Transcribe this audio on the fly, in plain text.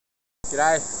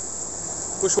G'day,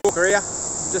 bushwalker here.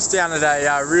 Just down at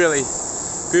a really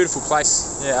beautiful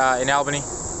place in Albany,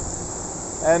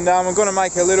 and I'm going to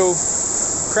make a little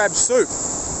crab soup.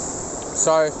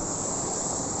 So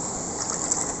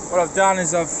what I've done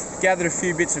is I've gathered a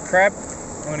few bits of crab.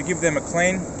 I'm going to give them a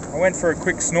clean. I went for a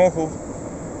quick snorkel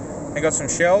and got some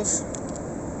shells.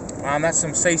 That's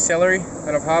some sea celery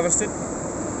that I've harvested.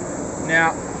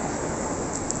 Now,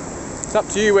 it's up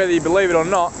to you whether you believe it or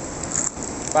not,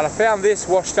 but I found this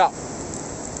washed up.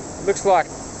 It looks like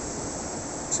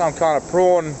some kind of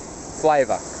prawn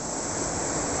flavour.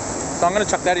 So I'm going to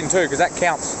chuck that in too, because that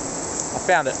counts. I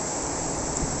found it.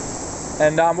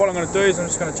 And what I'm going to do is I'm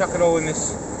just going to chuck it all in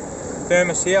this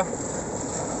thermos here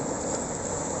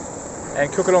and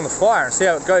cook it on the fire and see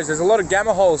how it goes. There's a lot of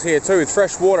gamma holes here too with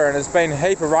fresh water, and there's been a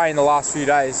heap of rain the last few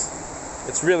days.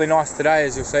 It's really nice today,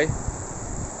 as you'll see.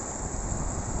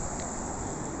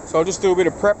 So I'll just do a bit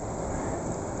of prep.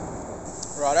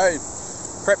 Righto,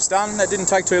 prep's done. That didn't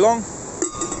take too long.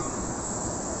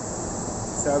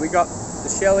 So we got the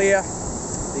shell here,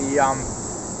 the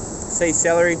sea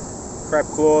celery, crab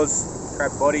claws,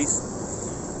 crab bodies.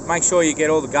 Make sure you get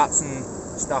all the guts and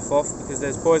stuff off, because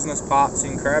there's poisonous parts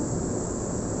in crab.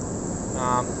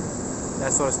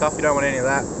 That sort of stuff, you don't want any of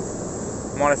that.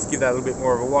 Might have to give that a little bit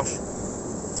more of a wash.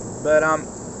 But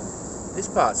this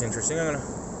part's interesting. I'm going to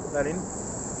put that in.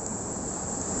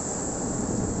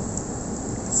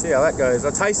 See how that goes.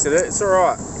 I tasted it, it's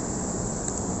alright.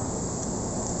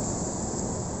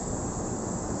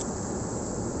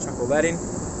 Chuck all that in.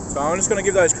 So I'm just going to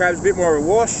give those crabs a bit more of a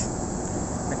wash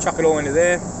and chuck it all into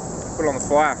there. Put it on the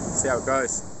fire, see how it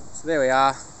goes. So there we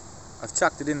are. I've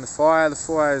chucked it in the fire. The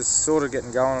fire is sort of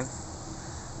getting going.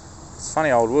 It's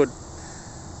funny old wood.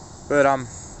 But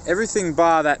everything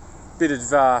bar that bit of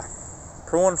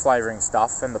prawn flavouring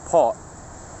stuff and the pot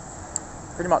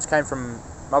pretty much came from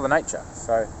Mother Nature.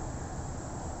 So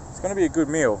it's going to be a good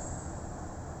meal.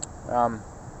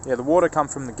 Yeah, the water come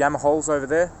from the gamma holes over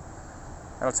there.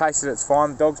 And I tasted it, it's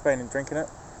fine. The dog's been drinking it.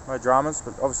 No dramas,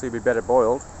 but obviously it'd be better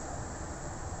boiled.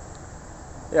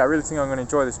 Yeah, I really think I'm going to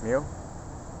enjoy this meal.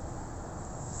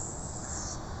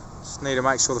 Just need to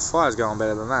make sure the fire's going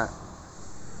better than that.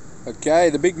 Okay,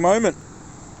 the big moment.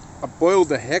 I boiled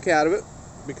the heck out of it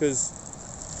because,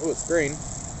 oh, it's green.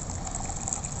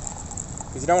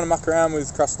 Because you don't want to muck around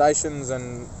with crustaceans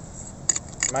and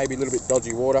maybe a little bit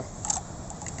dodgy water.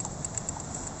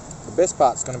 The best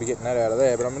part's going to be getting that out of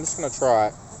there, but I'm just going to try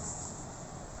it.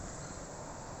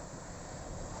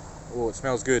 Oh, it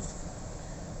smells good.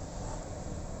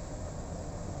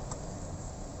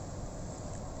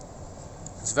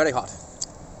 It's very hot,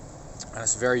 and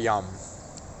it's very yum.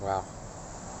 Wow.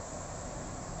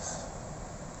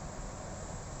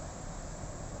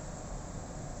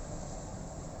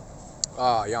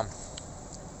 Ah, yum.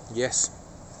 Yes.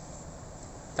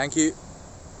 Thank you.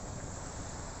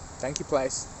 Thank you,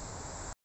 place.